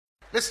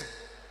Listen.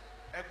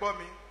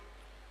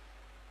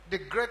 The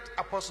great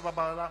Apostle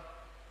Babalola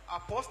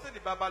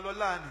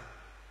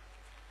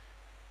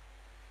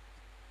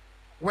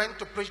went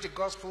to preach the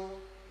gospel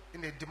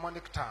in a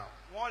demonic town.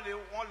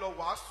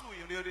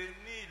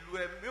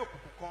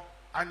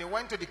 And he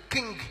went to the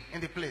king in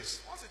the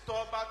place to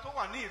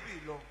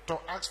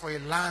ask for a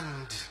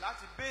land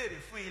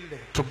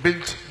to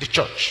build the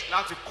church.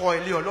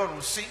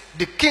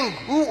 The king,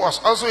 who was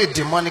also a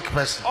demonic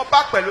person,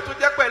 because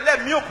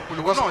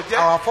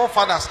our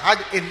forefathers had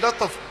a lot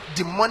of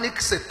demonic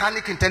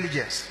satanic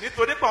intelligence. The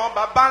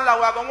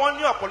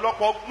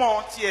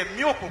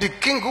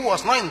king, who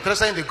was not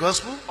interested in the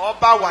gospel,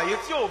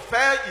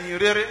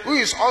 who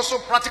is also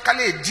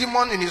practically a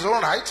demon in his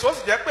own right,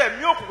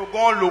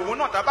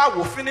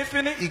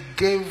 he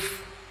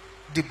gave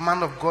the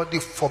man of God the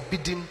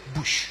forbidden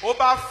bush.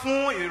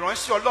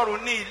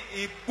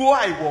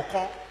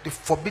 The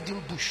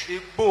forbidden bush. A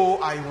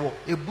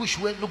bush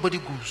where nobody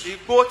goes.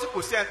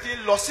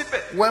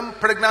 When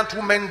pregnant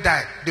women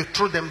die, they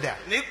throw them there.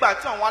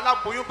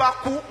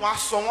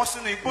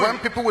 When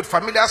people with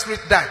familiar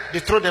spirits die, they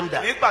throw them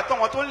there.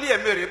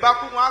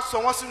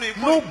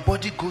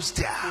 Nobody goes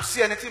there.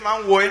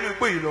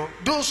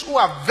 Those who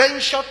have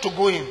ventured to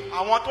go in,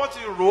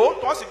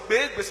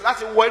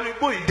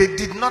 they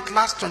did not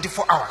last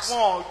 24 hours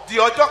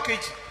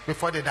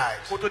before they died.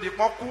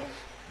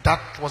 That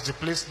was the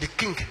place the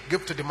king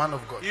gave to the man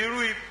of God. The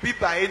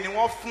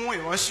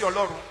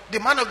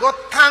man of God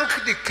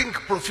thanked the king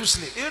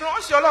profusely. While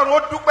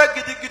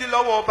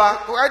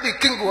the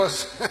king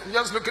was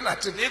just looking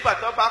at him,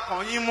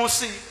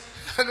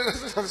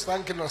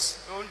 thanking us.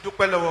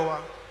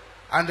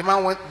 And the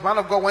man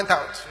of God went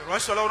out,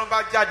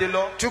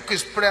 took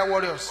his prayer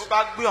warriors,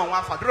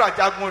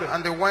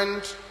 and they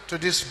went to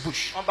this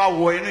bush.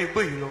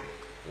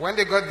 When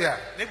they got there,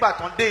 the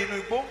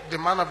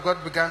man of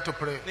God began to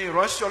pray.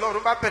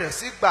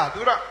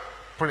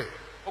 Pray.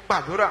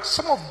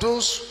 Some of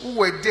those who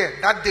were there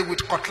that day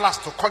with cutlass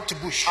to cut the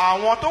bush,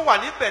 some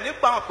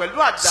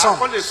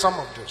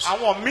of those,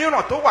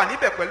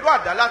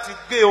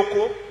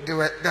 they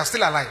are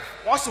still alive.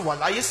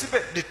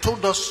 They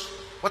told us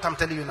what I'm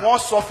telling you now.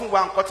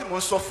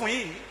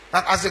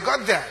 That as they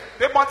got there,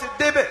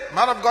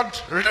 man of God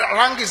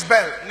rang his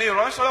bell,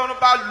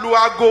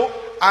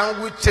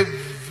 and with a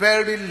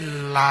very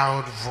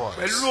loud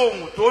voice,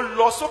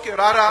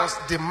 because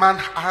the man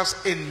has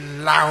a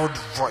loud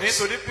voice.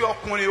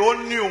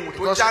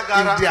 Because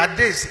in their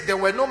days there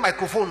were no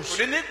microphones,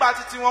 and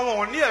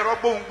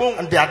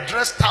they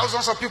addressed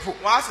thousands of people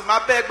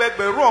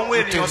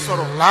with a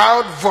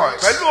loud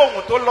voice.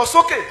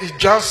 He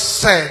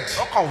just said,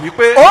 "Oh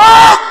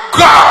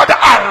God,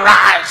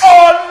 arise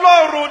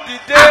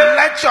and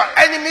let your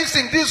enemies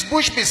in this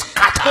bush be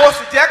scattered."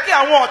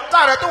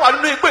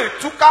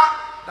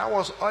 That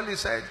was all he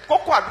said.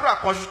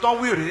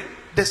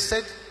 They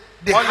said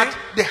they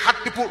had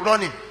people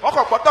running.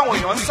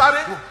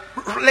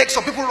 Legs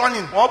of people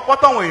running. And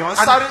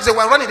they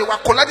were running, they were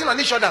colliding on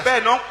each other. They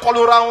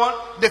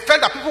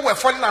felt that people were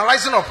falling and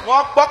rising up.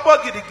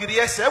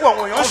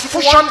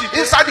 Confusion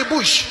inside the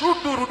bush.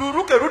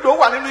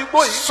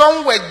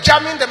 Some were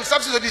jamming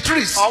themselves into the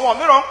trees.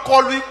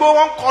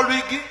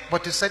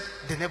 But he said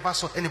they never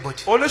saw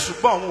anybody. But they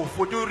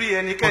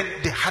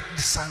had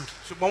the sound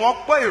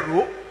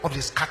of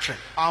the scattering.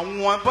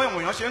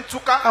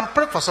 I'm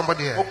praying for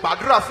somebody here.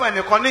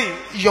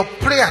 Your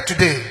prayer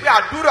today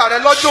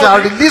shall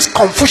release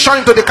confusion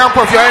into the camp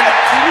of your enemy.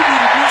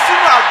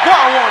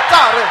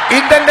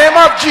 In the name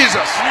of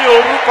Jesus.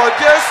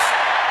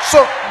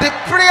 So the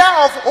prayer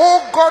of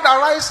 "Oh God,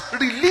 arise"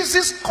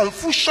 releases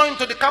confusion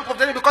into the camp of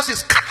the enemy because it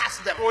scatters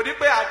them. They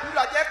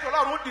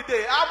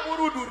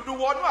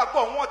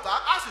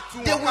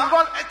will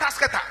run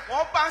scatter.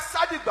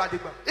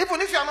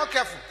 Even if you are not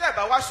careful,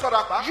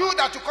 you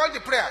that you call the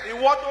prayer, if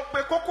you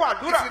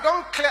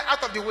don't clear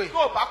out of the way,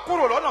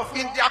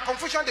 in their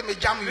confusion they may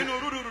jam you,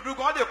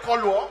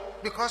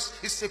 because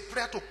it's a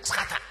prayer to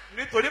scatter.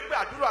 They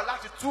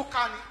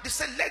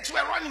say legs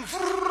were running.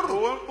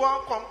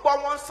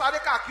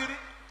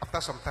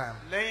 After some time,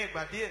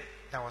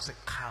 there was a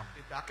calm,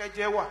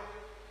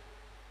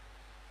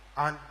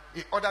 and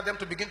he ordered them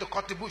to begin to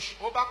cut the bush.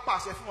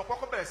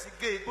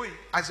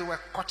 As they were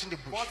cutting the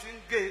bush,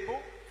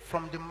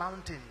 from the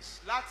mountains,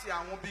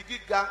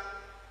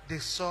 they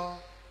saw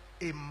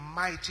a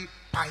mighty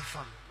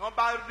python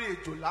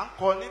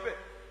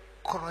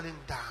crawling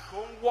down.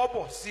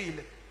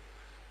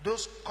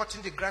 Those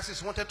cutting the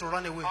grasses wanted to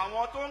run away.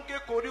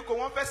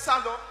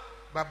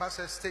 Baba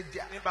said, "Stay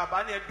there.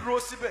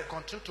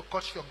 Continue to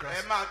cut your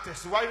grass."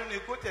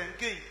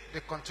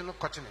 They continue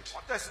cutting it.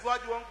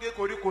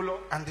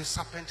 And the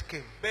serpent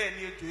came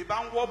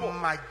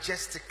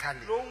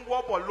majestically.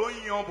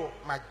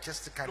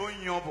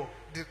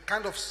 The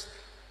kind of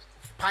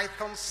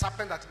python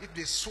serpent that if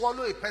they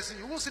swallow a person,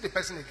 you won't see the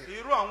person again.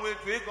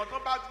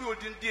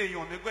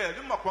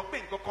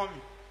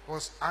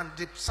 And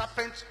the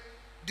serpent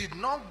did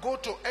not go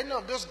to any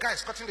of those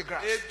guys cutting the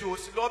grass.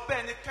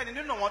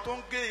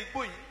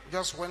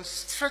 just went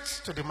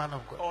straight to the man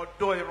of God.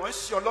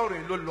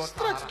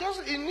 Straight,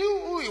 just he knew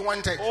who he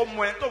wanted. And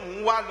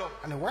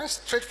he went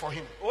straight for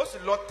him.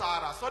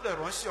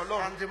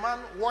 And the man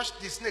watched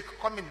the snake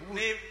coming.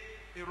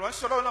 He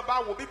was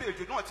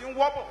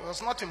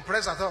not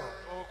impressed at all.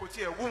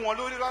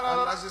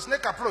 And as the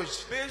snake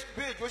approached,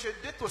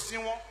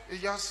 he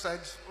just said,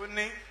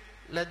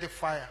 let the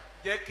fire.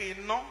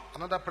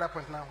 Another prayer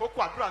point now.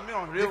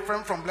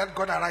 Different from let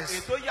God arise.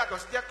 So,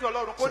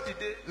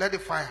 let the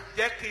fire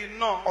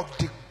of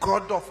the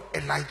God of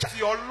Elijah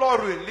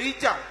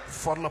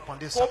fall upon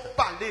this serpent.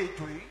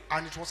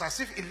 And it was as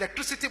if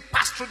electricity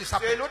passed through the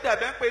serpent.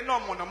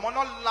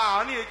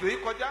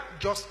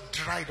 Just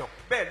dried up.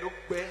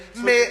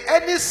 May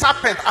any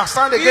serpent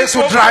stand against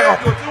you dry up.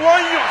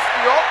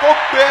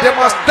 They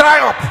must dry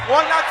up.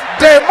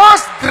 They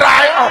must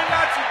dry up.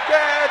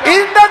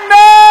 In the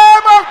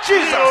name of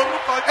Jesus.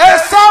 A